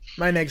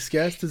My next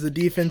guest is a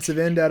defensive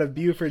end out of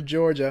Buford,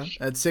 Georgia.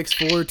 At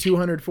 6'4",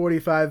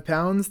 245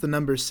 pounds, the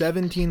number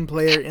 17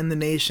 player in the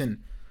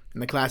nation in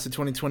the class of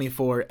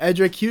 2024.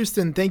 Eddrick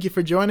Houston, thank you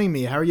for joining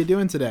me. How are you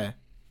doing today?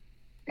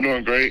 I'm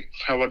doing great.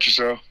 How about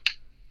yourself?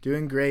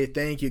 Doing great,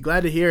 thank you.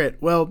 Glad to hear it.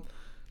 Well,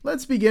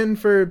 let's begin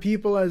for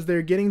people as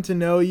they're getting to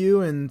know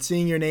you and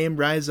seeing your name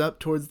rise up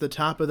towards the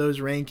top of those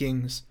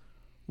rankings.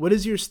 What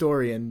is your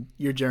story and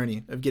your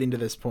journey of getting to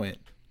this point?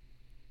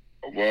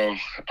 Well,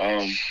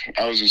 I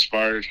was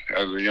inspired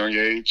at a young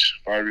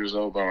age, 5 years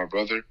old, by my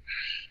brother.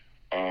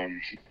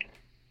 Um,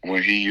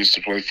 when he used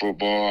to play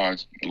football, I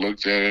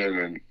looked at it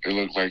and it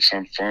looked like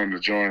something fun to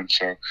join.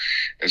 So,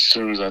 as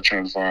soon as I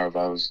turned 5,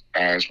 I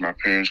asked my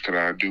parents, could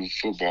I do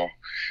football,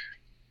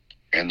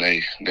 and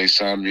they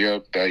signed me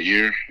up that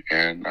year,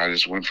 and I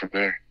just went from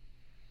there.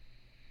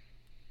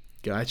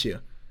 Got you.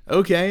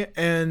 Okay,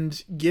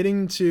 and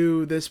getting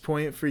to this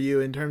point for you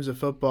in terms of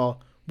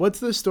football, what's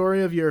the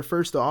story of your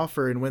first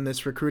offer and when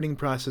this recruiting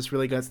process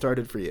really got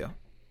started for you?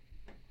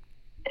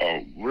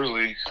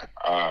 Really,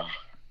 I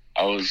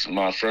was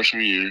my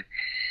freshman year.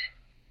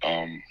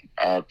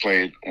 I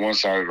played one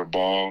side of the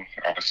ball.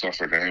 I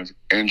suffered an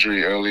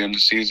injury early in the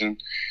season,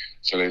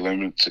 so they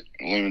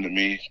limited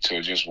me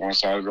to just one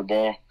side of the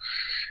ball.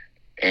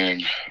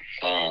 And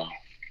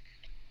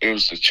it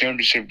was the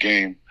championship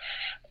game.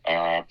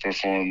 I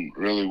performed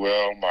really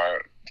well. My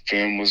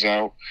film was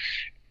out,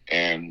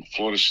 and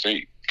Florida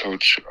State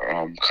coach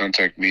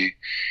contacted me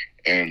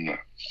and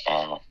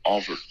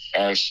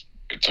asked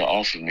to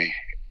offer me,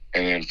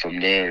 and then from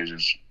there it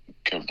just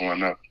kept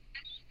going up.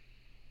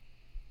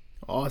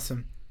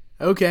 Awesome.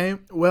 Okay,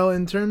 well,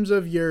 in terms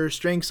of your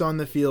strengths on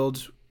the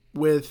field,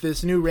 with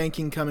this new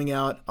ranking coming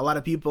out, a lot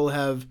of people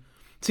have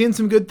seen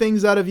some good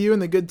things out of you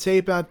and the good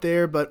tape out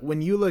there, but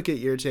when you look at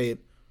your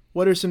tape,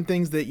 what are some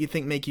things that you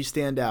think make you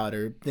stand out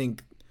or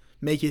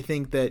make you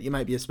think that you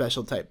might be a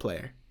special type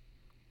player?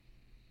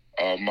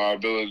 My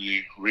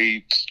ability to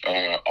read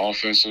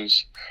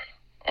offenses,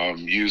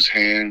 use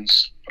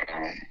hands,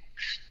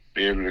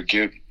 be able to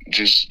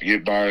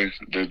get by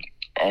the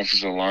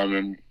offensive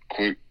lineman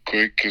quick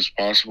as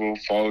possible.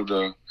 Follow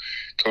the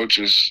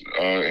coach's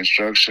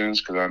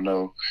instructions, because I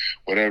know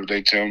whatever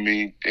they tell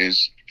me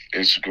is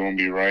going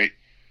to be right.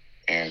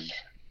 And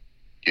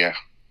yeah.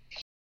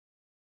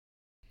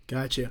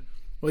 Gotcha.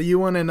 Well, you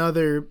won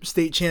another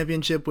state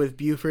championship with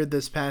Buford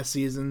this past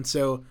season,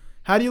 so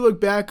how do you look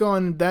back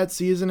on that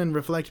season and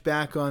reflect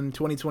back on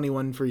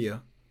 2021 for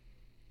you?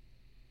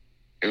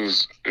 It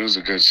was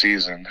a good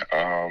season.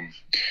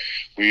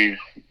 We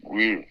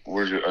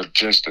were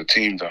just a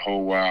team the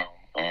whole while.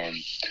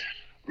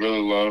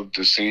 Really loved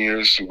the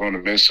seniors. We're going to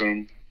miss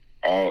them.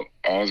 All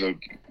the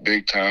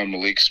big time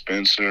Malik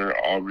Spencer,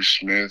 Aubrey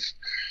Smith,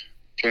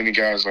 plenty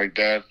guys like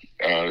that.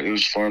 It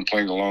was fun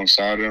playing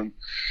alongside them.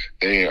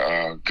 They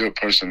good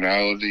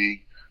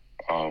personality.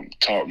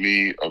 Taught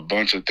me a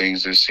bunch of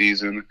things this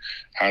season,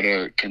 how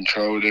to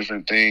control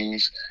different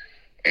things,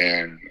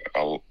 and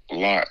a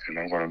lot. And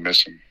I'm going to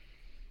miss them.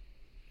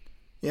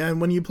 Yeah,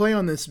 and when you play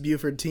on this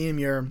Buford team,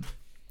 you're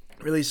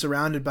really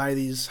surrounded by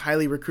these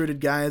highly recruited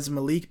guys,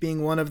 Malik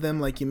being one of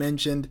them, like you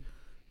mentioned,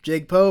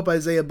 Jake Pope,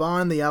 Isaiah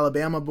Bond, the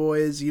Alabama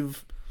boys.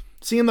 You've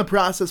seen the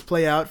process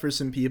play out for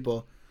some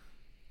people.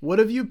 What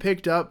have you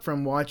picked up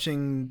from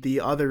watching the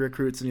other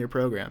recruits in your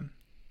program?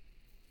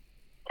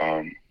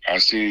 I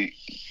see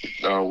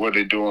what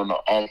they do on the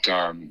off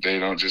time. They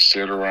don't just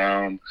sit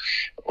around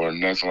or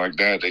nothing like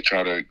that. They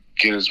try to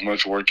get as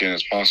much work in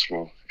as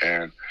possible.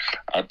 And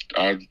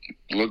I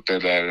looked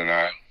at that and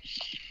I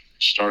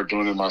started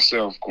doing it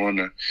myself, going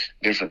to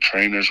different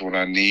trainers when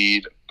I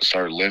need,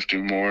 start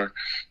lifting more,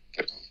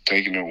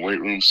 taking the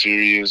weight room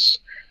serious,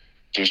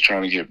 just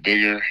trying to get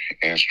bigger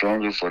and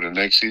stronger for the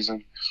next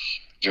season.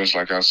 Just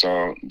like I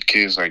saw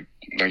kids like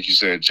you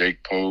said,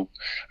 Jake Pope,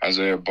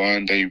 Isaiah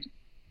Bond, they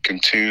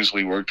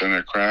continuously worked on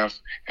their craft,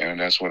 and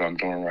that's what I'm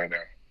doing right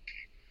now.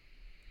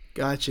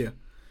 Gotcha.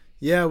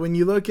 Yeah, when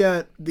you look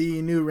at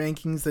the new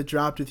rankings that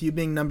dropped with you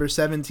being number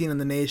 17 in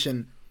the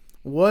nation,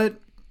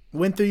 what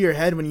went through your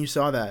head when you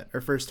saw that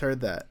or first heard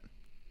that?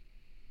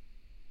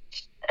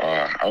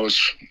 I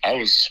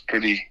was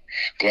pretty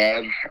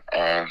glad.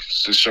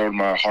 Just showed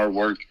my hard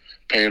work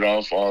paid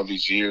off all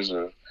these years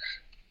of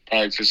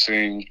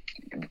practicing,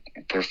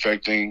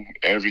 perfecting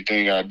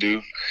everything I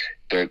do.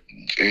 That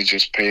it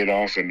just paid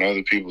off, and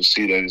other people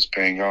see that it's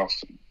paying off.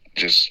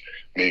 Just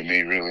made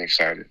me really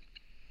excited.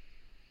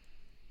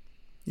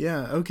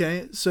 Yeah,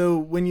 okay. So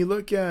when you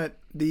look at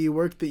the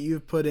work that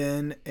you've put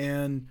in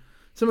and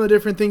some of the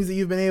different things that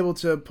you've been able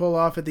to pull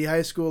off at the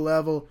high school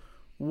level,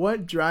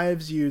 what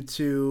drives you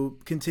to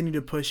continue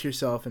to push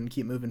yourself and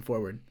keep moving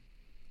forward?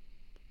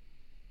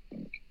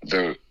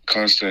 The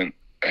constant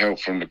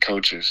help from the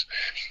coaches.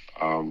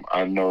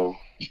 I know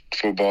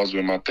football's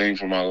been my thing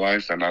for my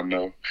life, and I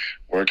know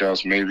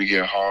workouts maybe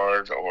get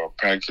hard or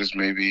practice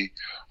may be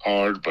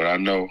hard, but I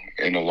know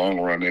in the long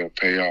run it'll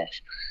pay off.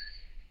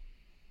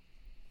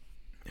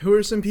 Who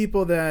are some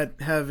people that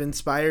have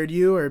inspired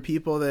you or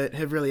people that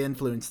have really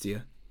influenced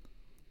you?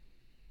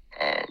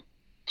 Uh,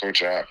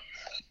 Coach App,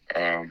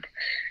 Um,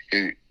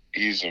 he,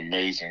 he's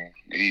amazing.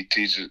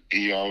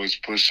 He always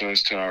pushes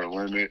us to our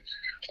limit,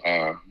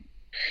 uh,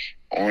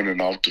 on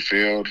and off the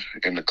field,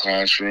 in the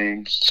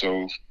classroom.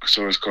 So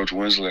is Coach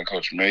Winslow and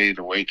Coach May,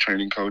 the weight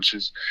training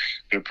coaches.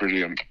 They're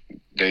pretty.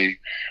 They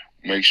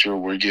make sure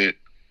we get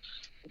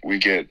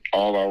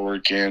all our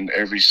work in,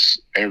 every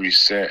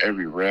set,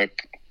 every rep,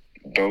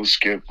 those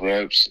skip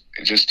reps,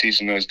 just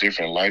teaching us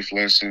different life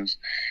lessons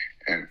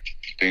and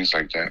things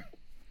like that.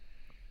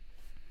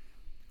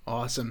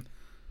 Awesome.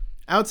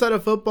 Outside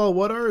of football,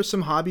 what are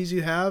some hobbies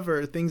you have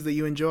or things that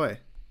you enjoy?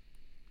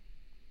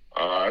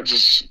 I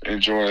just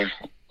enjoy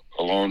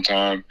alone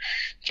time,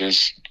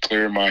 just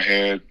clear my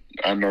head.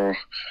 I know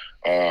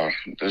uh,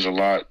 there's a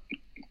lot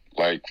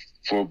like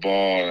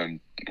football and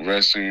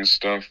wrestling and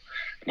stuff,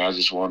 and I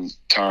just want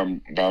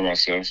time by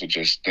myself to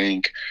just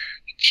think,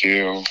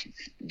 chill,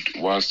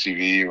 watch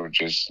TV, or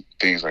just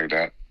things like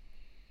that.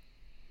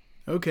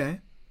 Okay.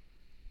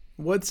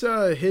 What's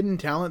a hidden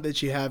talent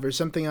that you have or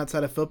something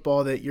outside of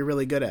football that you're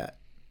really good at?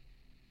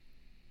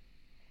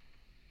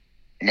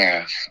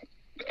 Math.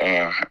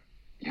 Uh,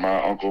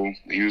 my uncle,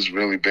 he was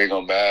really big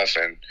on math,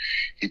 and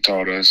he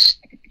taught us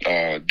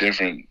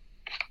different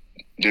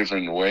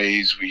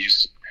ways.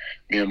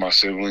 Me and my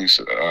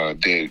siblings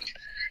did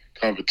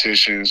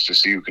competitions to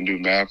see who can do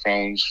math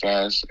problems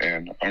fast,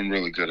 and I'm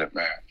really good at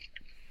math.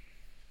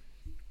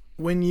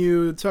 When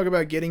you talk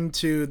about getting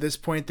to this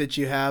point that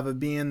you have of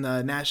being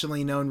the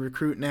nationally known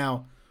recruit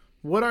now,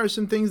 what are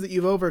some things that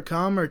you've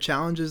overcome or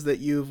challenges that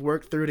you've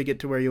worked through to get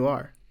to where you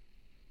are?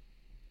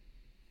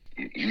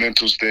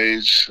 Mental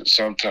stage.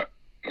 Sometime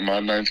my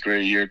ninth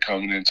grade year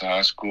coming into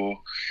high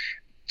school,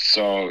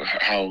 saw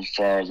how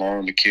far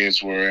along the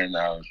kids were, and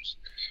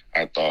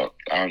I thought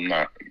I'm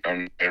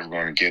never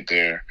going to get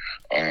there.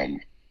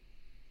 I'm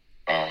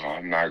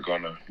not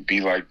going to be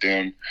like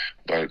them,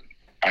 but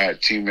I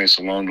had teammates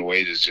along the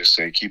way to just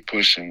say, keep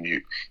pushing,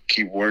 you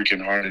keep working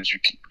hard as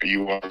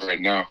you are right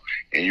now,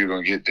 and you're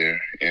going to get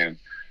there. And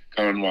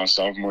coming to my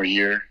sophomore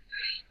year,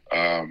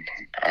 I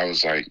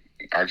was like,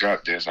 I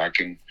got this. I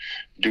can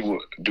do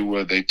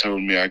what they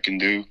told me I can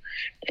do,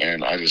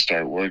 and I just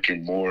started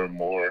working more and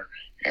more,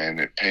 and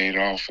it paid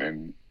off.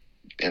 And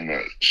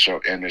it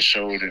showed in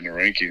the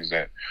rankings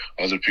that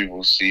other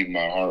people see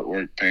my hard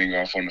work paying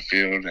off on the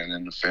field and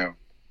in the film.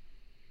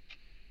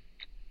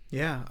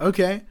 Yeah,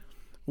 okay.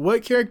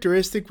 What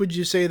characteristic would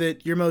you say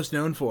that you're most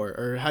known for,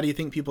 or how do you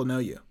think people know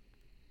you?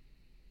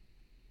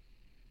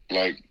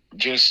 Like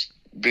just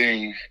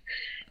making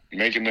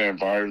the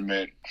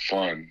environment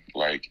fun,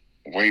 like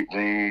weight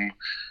room,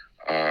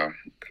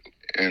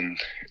 and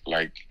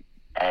like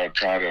I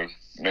try to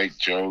make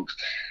jokes,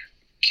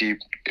 keep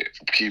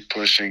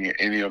pushing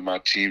any of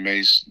my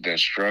teammates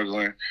that's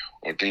struggling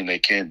or think they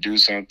can't do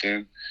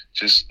something.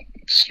 Just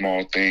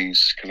small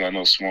things, because I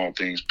know small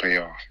things pay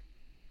off.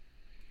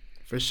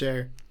 For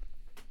sure.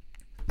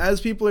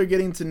 As people are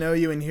getting to know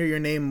you and hear your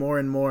name more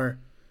and more,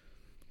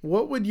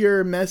 what would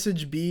your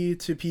message be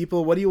to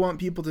people? What do you want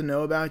people to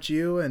know about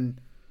you, and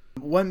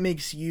what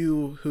makes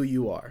you who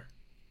you are?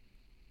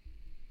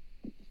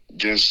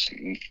 Just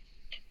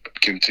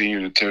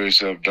continue to tell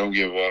yourself, don't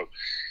give up.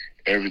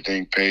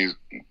 Everything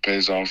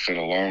pays off in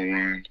the long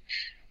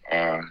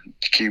run.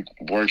 Keep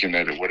working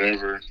at it,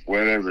 whatever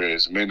it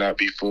is. It may not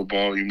be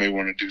football. You may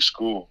want to do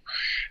school.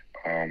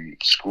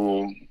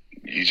 School,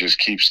 you just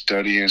keep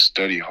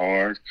study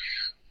hard.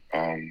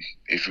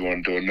 If you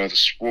want to do another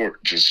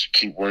sport, just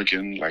keep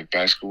working, like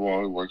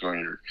basketball, work on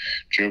your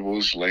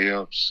dribbles,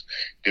 layups,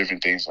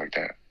 different things like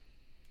that.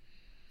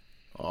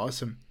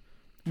 Awesome.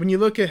 When you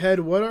look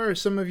ahead, what are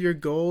some of your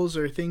goals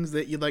or things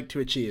that you'd like to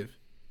achieve?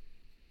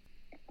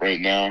 Right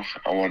now,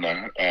 I want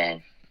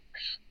to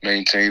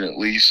maintain at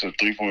least a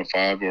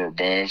 3.5 or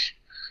above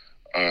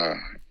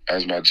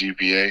as my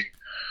GPA.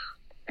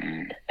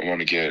 I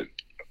want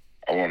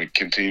to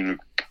continue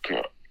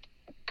to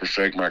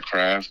perfect my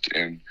craft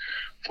in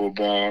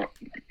football,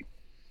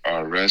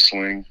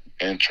 wrestling,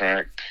 and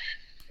track,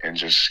 and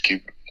just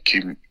keep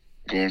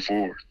going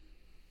forward.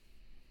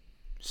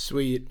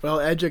 Sweet. Well,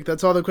 Eddrick,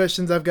 that's all the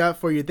questions I've got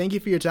for you. Thank you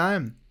for your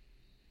time.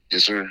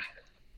 Yes, sir.